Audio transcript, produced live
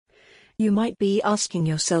You might be asking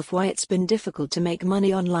yourself why it's been difficult to make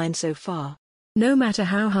money online so far. No matter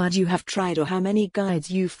how hard you have tried or how many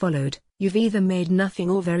guides you've followed, you've either made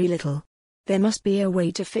nothing or very little. There must be a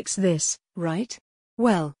way to fix this, right?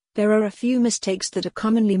 Well, there are a few mistakes that are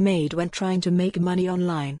commonly made when trying to make money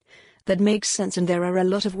online. That makes sense, and there are a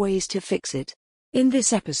lot of ways to fix it. In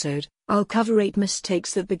this episode, I'll cover 8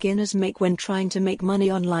 mistakes that beginners make when trying to make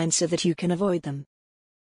money online so that you can avoid them.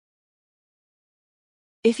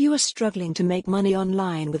 If you are struggling to make money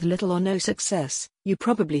online with little or no success, you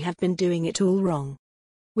probably have been doing it all wrong.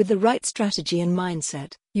 With the right strategy and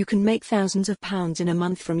mindset, you can make thousands of pounds in a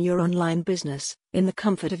month from your online business, in the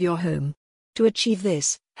comfort of your home. To achieve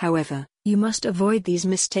this, however, you must avoid these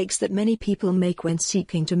mistakes that many people make when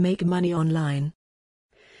seeking to make money online.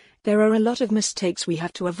 There are a lot of mistakes we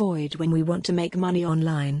have to avoid when we want to make money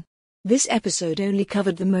online. This episode only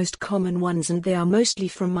covered the most common ones, and they are mostly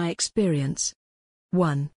from my experience.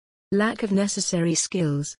 1. Lack of necessary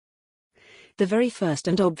skills. The very first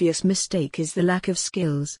and obvious mistake is the lack of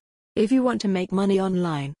skills. If you want to make money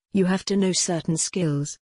online, you have to know certain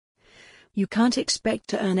skills. You can't expect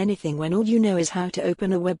to earn anything when all you know is how to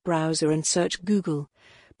open a web browser and search Google,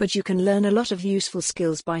 but you can learn a lot of useful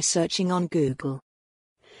skills by searching on Google.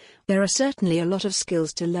 There are certainly a lot of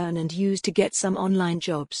skills to learn and use to get some online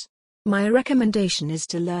jobs. My recommendation is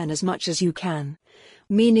to learn as much as you can,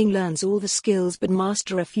 meaning learn all the skills but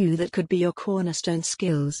master a few that could be your cornerstone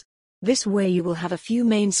skills. This way you will have a few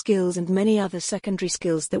main skills and many other secondary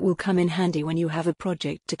skills that will come in handy when you have a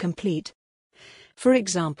project to complete. For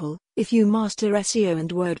example, if you master SEO and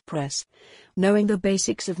WordPress, knowing the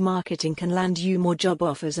basics of marketing can land you more job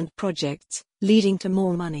offers and projects, leading to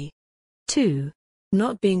more money. 2.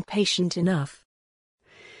 Not being patient enough.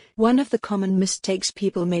 One of the common mistakes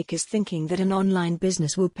people make is thinking that an online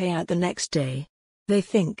business will pay out the next day. They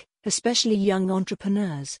think, especially young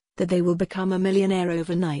entrepreneurs, that they will become a millionaire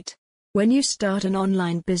overnight. When you start an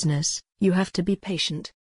online business, you have to be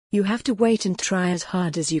patient. You have to wait and try as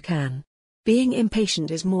hard as you can. Being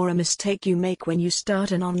impatient is more a mistake you make when you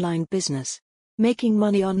start an online business. Making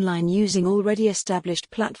money online using already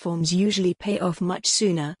established platforms usually pay off much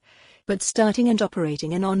sooner, but starting and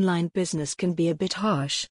operating an online business can be a bit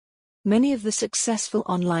harsh. Many of the successful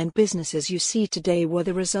online businesses you see today were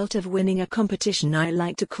the result of winning a competition I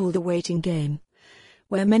like to call the waiting game,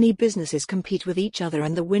 where many businesses compete with each other,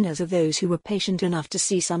 and the winners are those who were patient enough to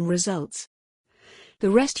see some results. The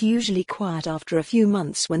rest usually quiet after a few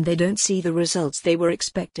months when they don't see the results they were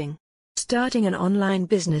expecting. Starting an online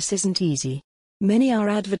business isn't easy. Many are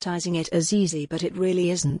advertising it as easy, but it really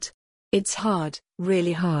isn't. It's hard,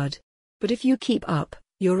 really hard. But if you keep up,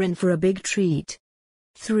 you're in for a big treat.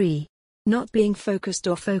 3. Not being focused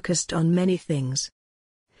or focused on many things.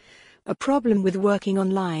 A problem with working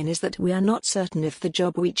online is that we are not certain if the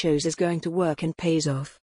job we chose is going to work and pays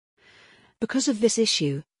off. Because of this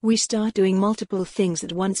issue, we start doing multiple things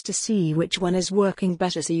at once to see which one is working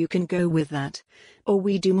better so you can go with that. Or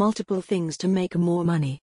we do multiple things to make more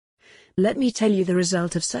money. Let me tell you the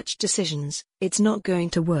result of such decisions: it's not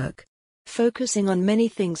going to work. Focusing on many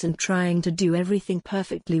things and trying to do everything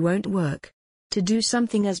perfectly won't work. To do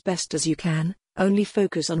something as best as you can, only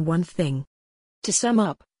focus on one thing. To sum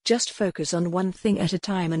up, just focus on one thing at a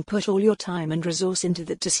time and put all your time and resource into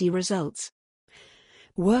that to see results.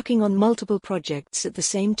 Working on multiple projects at the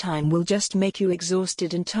same time will just make you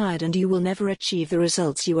exhausted and tired, and you will never achieve the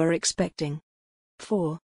results you are expecting.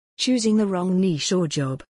 4. Choosing the wrong niche or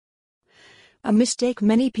job. A mistake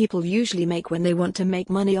many people usually make when they want to make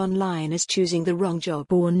money online is choosing the wrong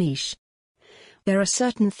job or niche. There are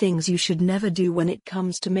certain things you should never do when it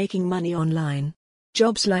comes to making money online.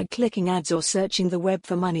 Jobs like clicking ads or searching the web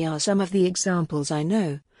for money are some of the examples I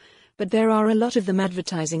know. But there are a lot of them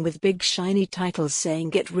advertising with big shiny titles saying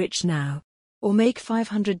 "get rich now" or "make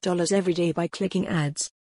 $500 every day by clicking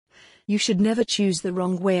ads." You should never choose the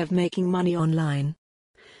wrong way of making money online.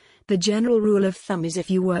 The general rule of thumb is if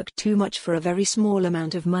you work too much for a very small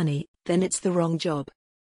amount of money, then it's the wrong job.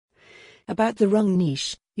 About the wrong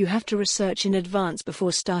niche, you have to research in advance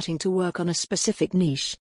before starting to work on a specific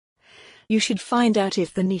niche. You should find out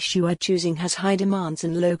if the niche you are choosing has high demands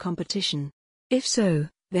and low competition. If so,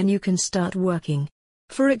 then you can start working.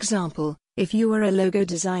 For example, if you are a logo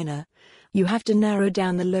designer, you have to narrow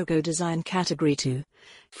down the logo design category to,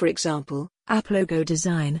 for example, app logo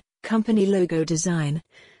design, company logo design,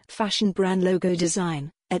 fashion brand logo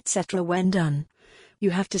design, etc. When done,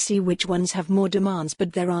 you have to see which ones have more demands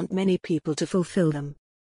but there aren't many people to fulfill them.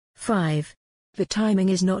 5. The timing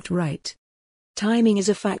is not right. Timing is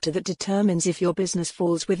a factor that determines if your business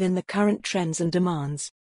falls within the current trends and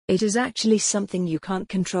demands. It is actually something you can't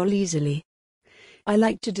control easily. I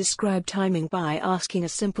like to describe timing by asking a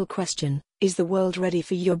simple question: is the world ready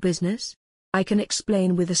for your business? I can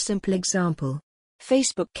explain with a simple example.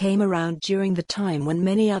 Facebook came around during the time when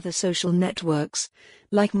many other social networks,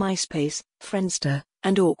 like MySpace, Friendster,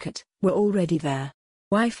 and Orkut, were already there.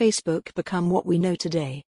 Why Facebook become what we know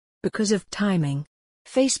today? Because of timing.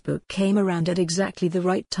 Facebook came around at exactly the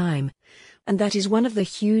right time, and that is one of the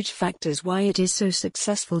huge factors why it is so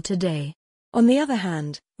successful today. On the other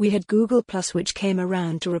hand, we had Google+, which came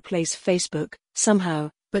around to replace Facebook,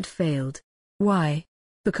 somehow, but failed. Why?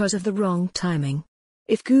 Because of the wrong timing.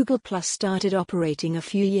 If Google+ started operating a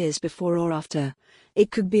few years before or after,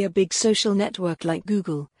 it could be a big social network like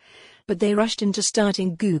Google. But they rushed into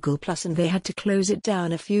starting Google+ and they had to close it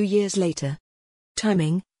down a few years later.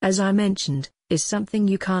 Timing, as I mentioned, is something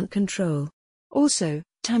you can't control. Also,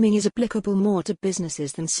 timing is applicable more to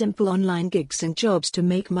businesses than simple online gigs and jobs to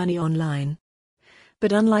make money online.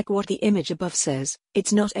 But unlike what the image above says,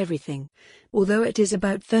 it's not everything, although it is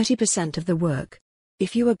about 30% of the work.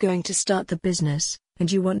 If you are going to start the business,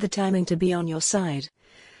 and you want the timing to be on your side,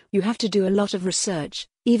 you have to do a lot of research,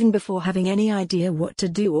 even before having any idea what to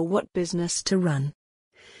do or what business to run.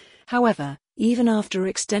 However, even after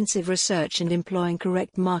extensive research and employing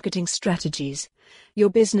correct marketing strategies, your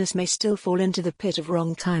business may still fall into the pit of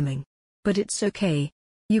wrong timing. But it's okay.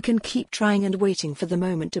 You can keep trying and waiting for the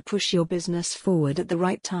moment to push your business forward at the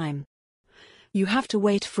right time. You have to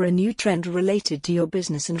wait for a new trend related to your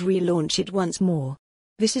business and relaunch it once more.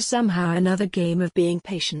 This is somehow another game of being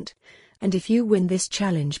patient, and if you win this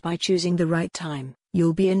challenge by choosing the right time,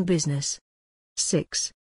 you'll be in business.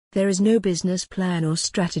 6. There is no business plan or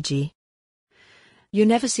strategy. You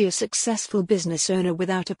never see a successful business owner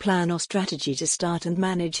without a plan or strategy to start and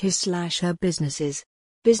manage his/her businesses.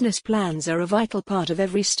 Business plans are a vital part of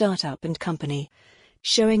every startup and company,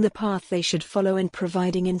 showing the path they should follow and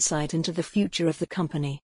providing insight into the future of the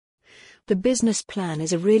company. The business plan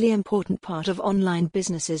is a really important part of online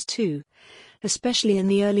businesses too, especially in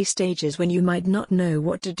the early stages when you might not know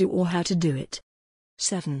what to do or how to do it.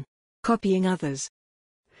 7. Copying others.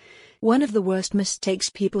 One of the worst mistakes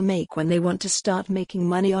people make when they want to start making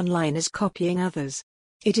money online is copying others.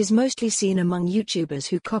 It is mostly seen among YouTubers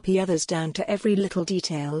who copy others down to every little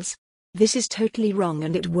details. This is totally wrong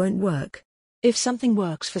and it won't work. If something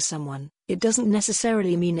works for someone, it doesn't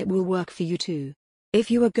necessarily mean it will work for you too. If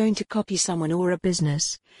you are going to copy someone or a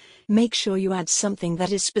business, make sure you add something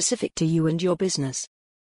that is specific to you and your business.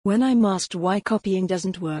 When I'm asked why copying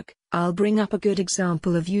doesn't work, I'll bring up a good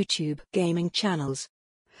example of YouTube gaming channels.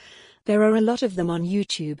 There are a lot of them on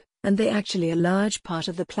YouTube, and they actually a large part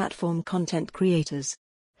of the platform content creators.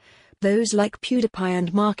 Those like PewDiePie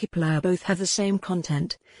and Markiplier both have the same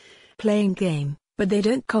content, playing game, but they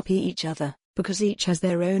don't copy each other, because each has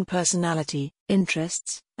their own personality,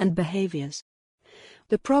 interests, and behaviors.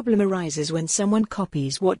 The problem arises when someone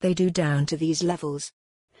copies what they do down to these levels.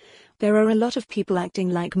 There are a lot of people acting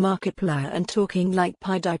like Markiplier and talking like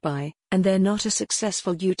PewDiePie, and they're not a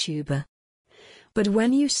successful YouTuber. But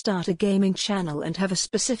when you start a gaming channel and have a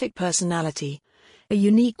specific personality, a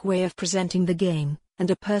unique way of presenting the game,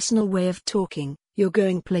 and a personal way of talking, you're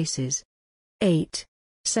going places. 8.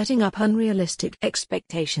 Setting up unrealistic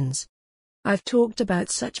expectations. I've talked about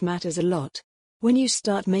such matters a lot. When you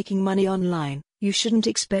start making money online, you shouldn't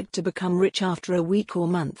expect to become rich after a week or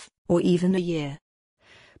month, or even a year.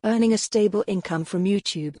 Earning a stable income from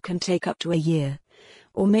YouTube can take up to a year,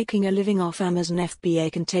 or making a living off Amazon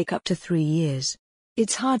FBA can take up to 3 years.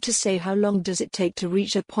 It's hard to say how long does it take to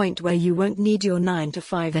reach a point where you won't need your 9 to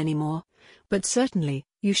 5 anymore, but certainly,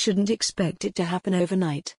 you shouldn't expect it to happen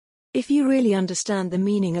overnight. If you really understand the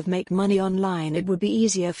meaning of make money online, it would be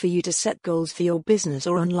easier for you to set goals for your business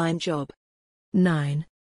or online job. 9.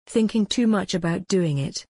 Thinking too much about doing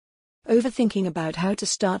it. Overthinking about how to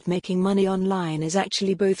start making money online is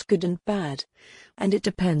actually both good and bad, and it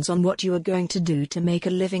depends on what you are going to do to make a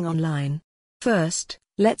living online. First,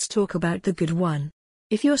 let's talk about the good one.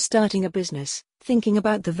 If you're starting a business, thinking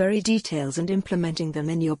about the very details and implementing them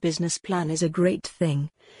in your business plan is a great thing,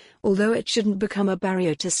 although it shouldn't become a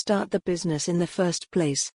barrier to start the business in the first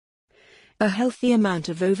place. A healthy amount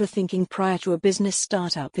of overthinking prior to a business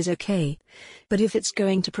startup is okay, but if it's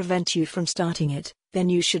going to prevent you from starting it, then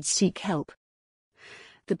you should seek help.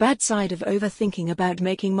 The bad side of overthinking about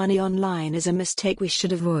making money online is a mistake we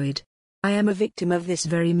should avoid. I am a victim of this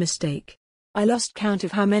very mistake. I lost count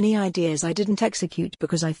of how many ideas I didn't execute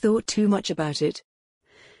because I thought too much about it.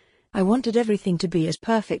 I wanted everything to be as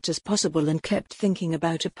perfect as possible and kept thinking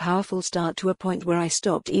about a powerful start to a point where I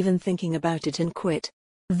stopped even thinking about it and quit.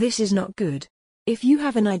 This is not good. If you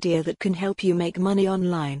have an idea that can help you make money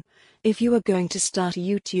online, if you are going to start a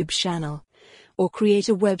YouTube channel, or create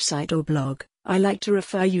a website or blog, I like to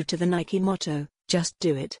refer you to the Nike motto, just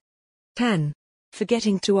do it. 10.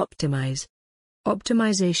 Forgetting to optimize.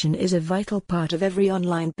 Optimization is a vital part Of every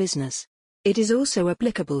online business. It is also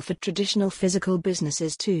applicable for traditional physical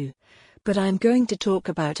businesses too. But I'm going to talk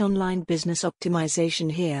about online business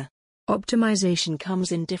optimization here. Optimization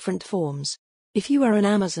comes in different forms. If you are an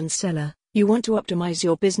Amazon seller, you want to optimize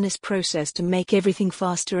your business process to make everything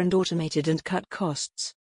faster and automated and cut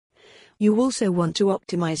costs. You also want to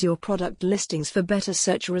optimize your product listings for better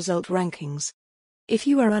search result rankings. If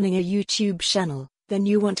you are running a YouTube channel, then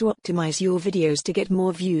you want to optimize your videos to get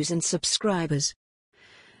more views and subscribers.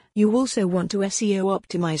 You also want to SEO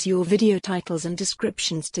optimize your video titles and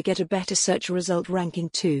descriptions to get a better search result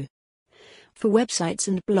ranking too. For websites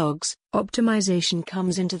and blogs, optimization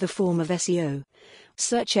comes into the form of SEO,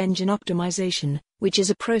 search engine optimization, which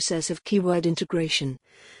is a process of keyword integration,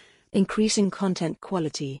 increasing content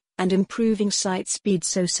quality, and improving site speed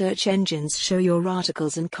so search engines show your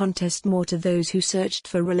articles and contest more to those who searched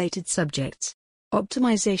for related subjects.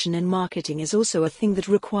 Optimization in marketing is also a thing that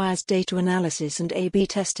requires data analysis and A/B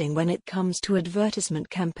testing when it comes to advertisement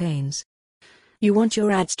campaigns. You want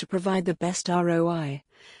your ads to provide the best ROI,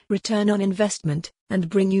 return on investment, and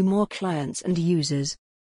bring you more clients and users.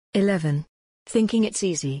 11. Thinking it's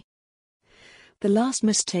easy. The last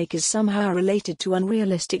mistake is somehow related to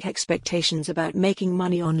unrealistic expectations about making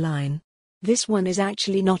money online. This one is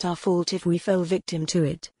actually not our fault if we fell victim to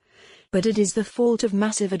it. But it is the fault of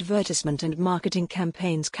massive advertisement and marketing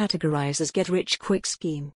campaigns categorized as get-rich-quick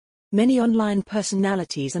scheme. Many online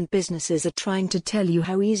personalities and businesses are trying to tell you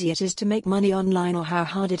how easy it is to make money online or how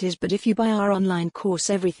hard it is, but if you buy our online course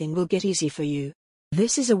everything will get easy for you.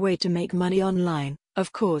 This is a way to make money online,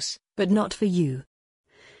 of course, but not for you.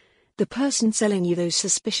 The person selling you those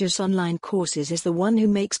suspicious online courses is the one who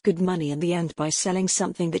makes good money in the end by selling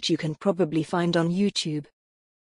something that you can probably find on YouTube.